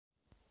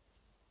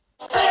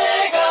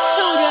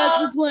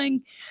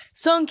playing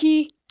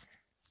Sunky.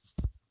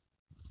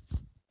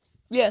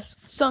 Yes,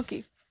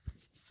 Sunky.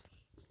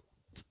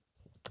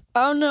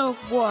 I don't know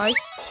why,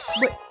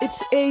 but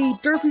it's a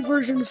derpy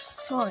version of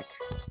Sonic.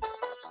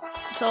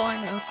 That's all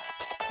I know.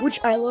 Which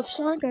I love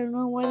Sonic. I don't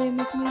know why they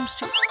make games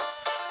too.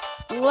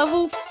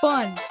 Level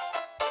fun.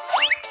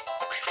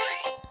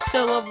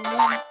 Still level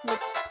 1.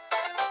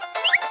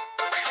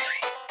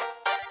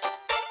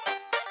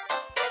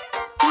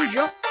 Can you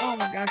jump? Oh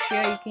my gosh,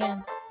 yeah, you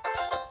can.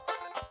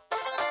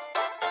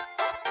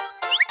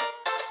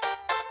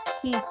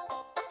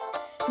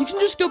 You can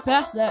just go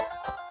past that.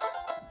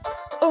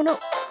 Oh no.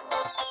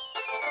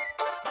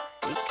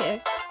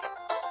 Okay.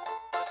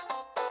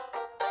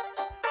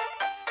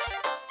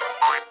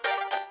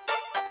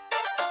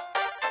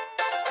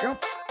 Jump.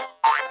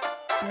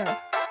 No.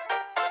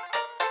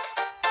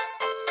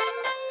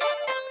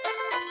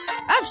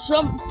 I've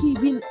Sunky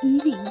been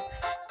eating.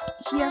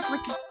 He has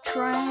like a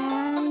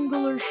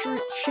triangular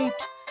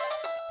shaped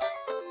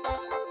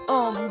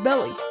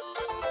belly.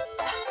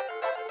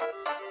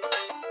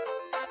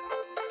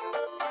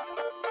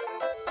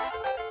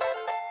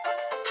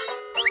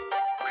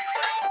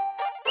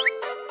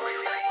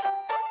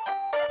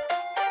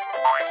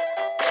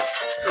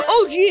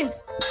 Oh jeez!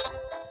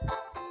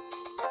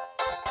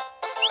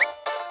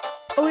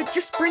 Oh, it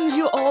just brings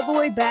you all the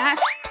way back.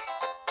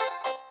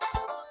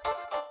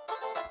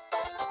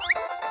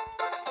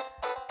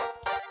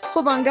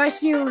 Hold on, guys,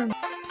 see you in.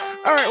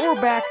 Alright,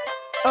 we're back.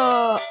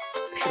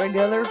 Should I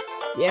go there?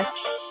 Yeah.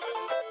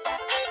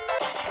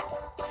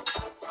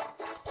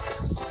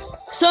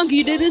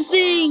 Sunky did a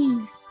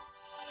thing!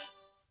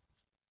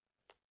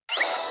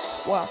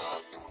 Wow.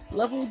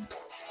 Leveled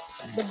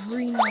the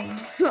green one.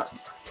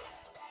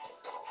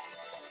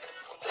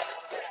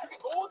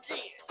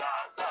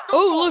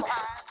 Oh, look!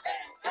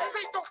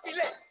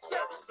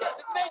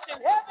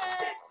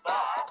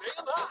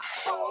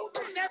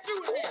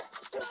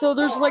 So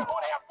there's like...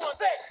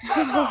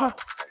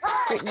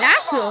 Wait,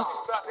 NASA?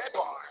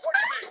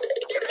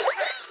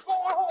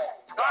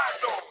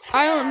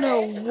 I don't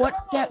know what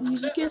that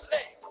music is.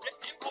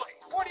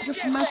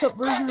 Just a mess up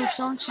version of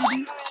Sonic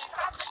CD.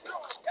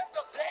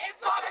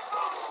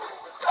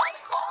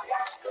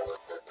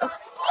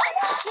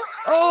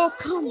 Oh,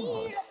 come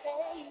on.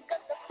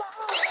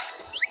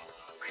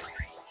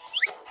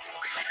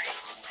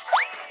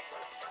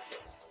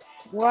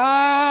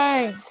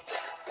 Why?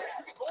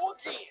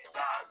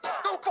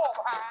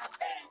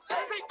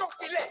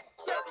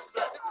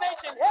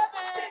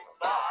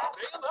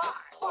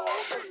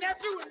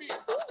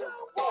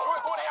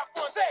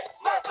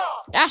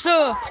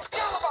 NASA!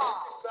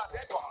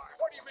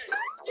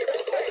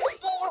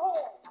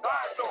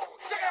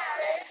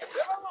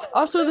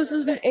 Also, this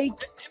is an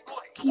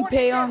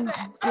AKP on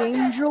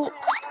Game Jolt.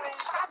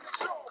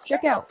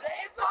 Check out.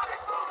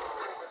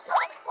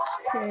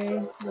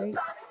 Okay, wait.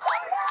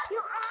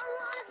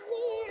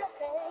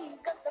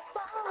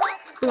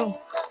 Boom.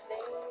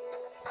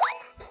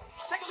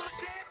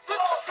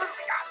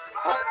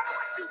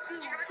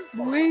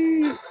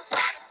 Wait.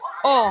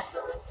 Oh.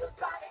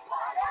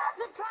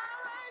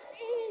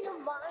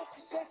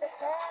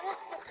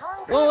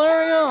 Well,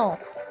 there we go.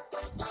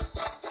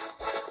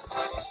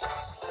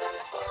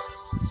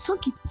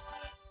 Sunky.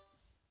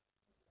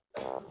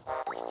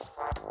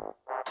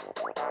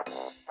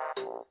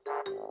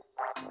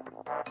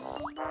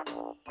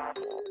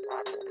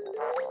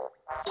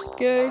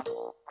 Okay.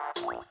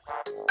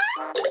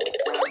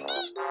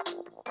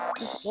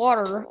 This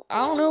water. I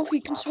don't know if he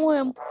can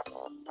swim.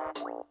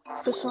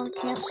 The Sonic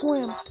can't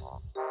swim.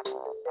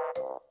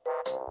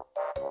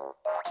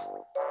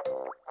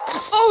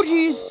 Oh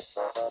jeez!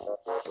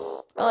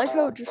 I like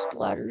how it just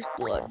splatters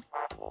blood.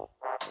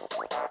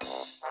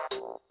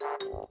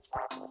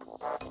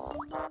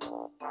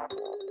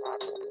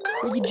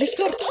 But you just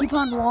gotta keep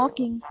on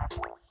walking.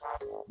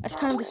 That's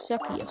kind of the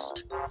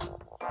suckiest.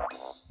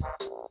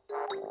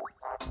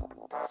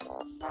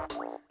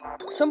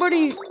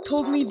 Somebody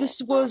told me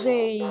this was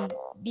the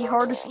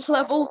hardest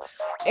level,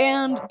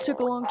 and it took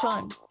a long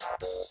time.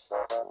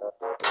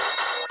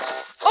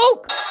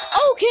 Oh!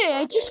 Okay,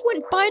 I just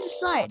went by the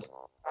side.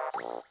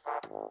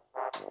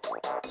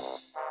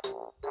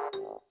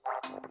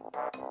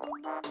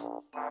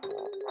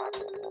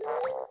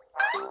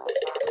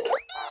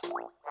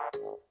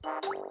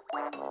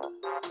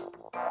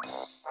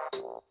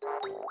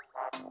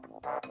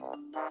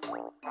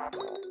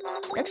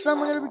 Next time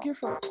we're gonna be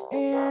careful.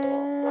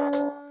 And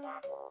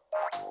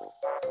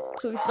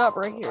so we stop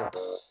right here.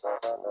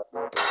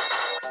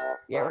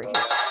 Yeah, right here.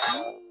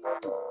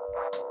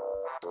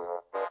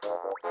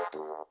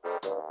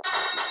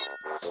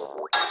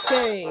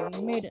 Okay,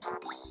 we made it.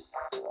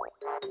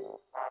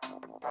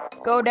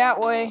 Go that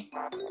way.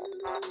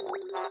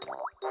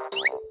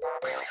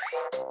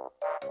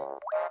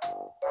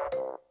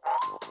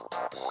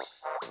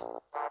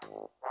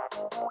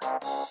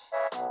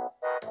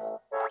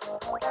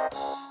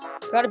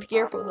 Gotta be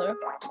careful though.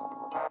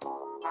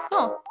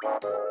 Huh.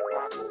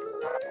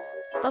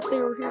 Thought they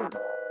were here.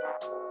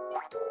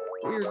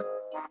 Weird.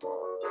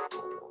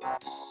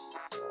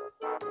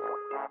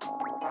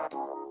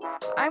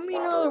 I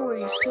mean other way,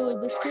 you silly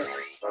biscuit.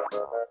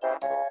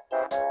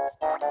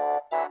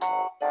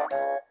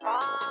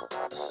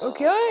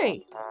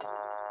 Okay.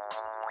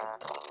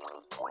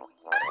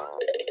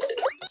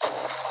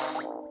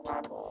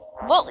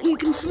 Well, you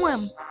can swim.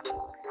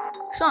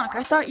 Sonic,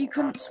 I thought you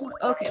couldn't swim.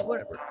 Okay,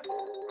 whatever.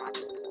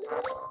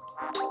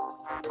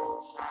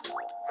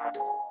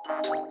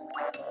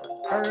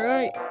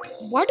 Alright.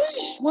 Why does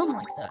he swim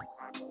like that?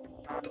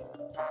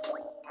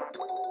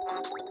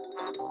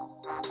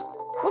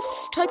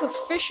 What type of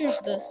fish is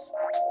this?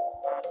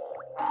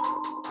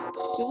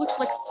 He looks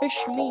like fish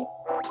to me.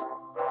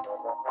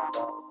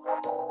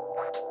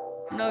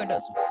 No, it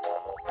doesn't.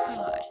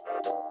 Alright.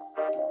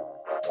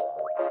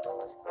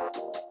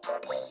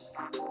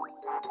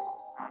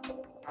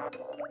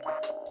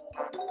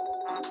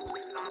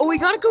 Oh, we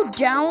gotta go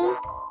down?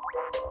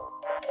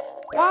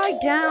 Why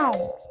down?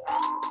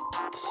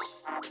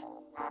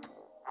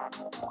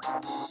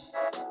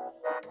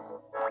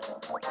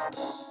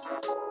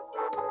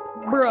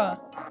 Bruh.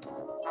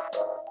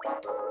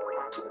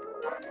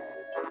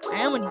 I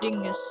am a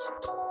dingus.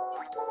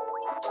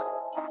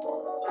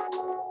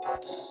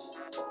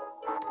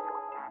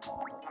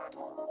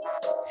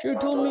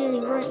 Should've told me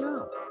right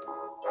now.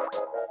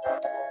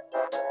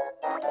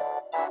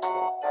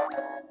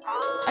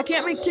 I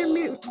can't make 10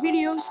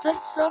 videos, that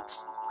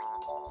sucks.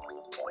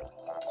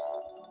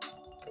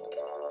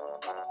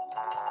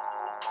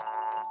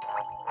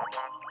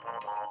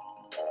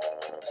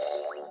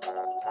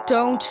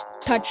 Don't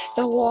touch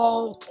the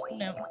wall.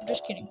 No, I'm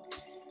just kidding.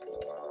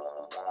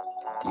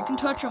 You can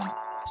touch them.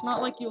 It's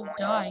not like you'll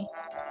die.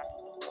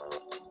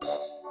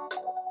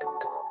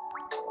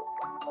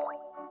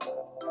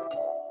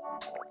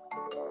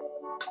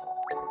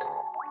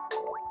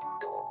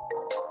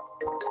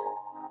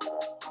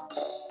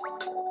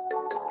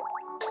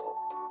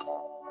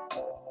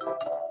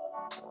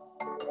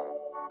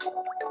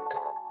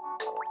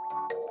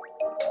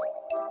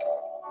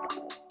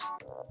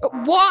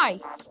 Why?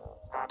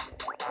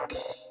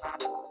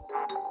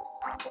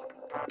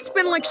 It's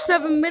been like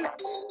 7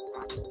 minutes.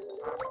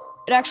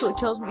 It actually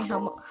tells me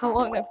how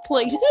long I've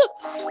played.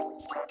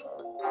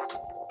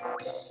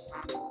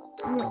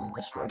 I'm going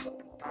this way.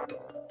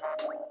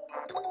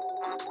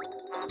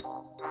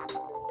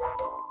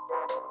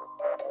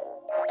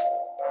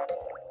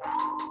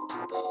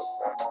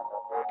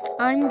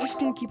 I'm just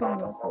gonna keep on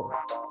going forward.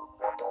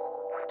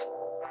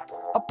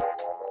 Up.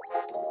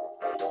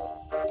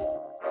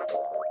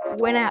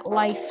 Win at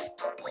life.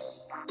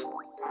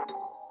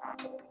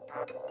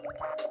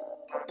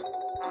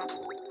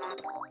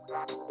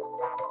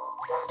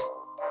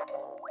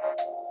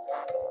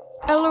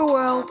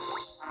 LOL.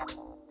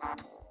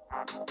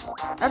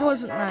 That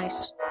wasn't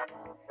nice.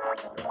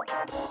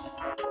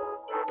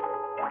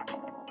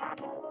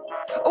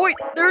 Oh wait,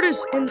 there it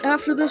is. And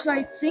after this,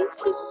 I think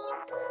this is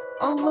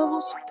all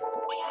levels.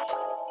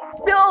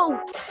 No!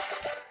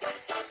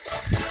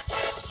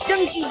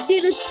 Sunky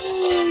did it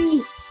to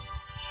me!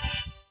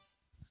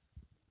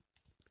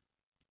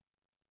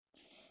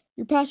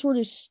 Your password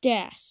is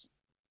STAS.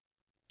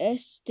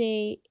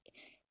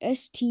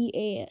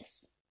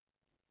 STAS.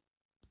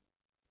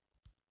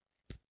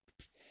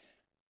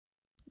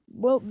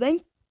 Well,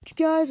 thanks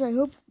guys. I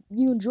hope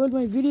you enjoyed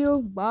my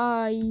video.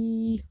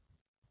 Bye.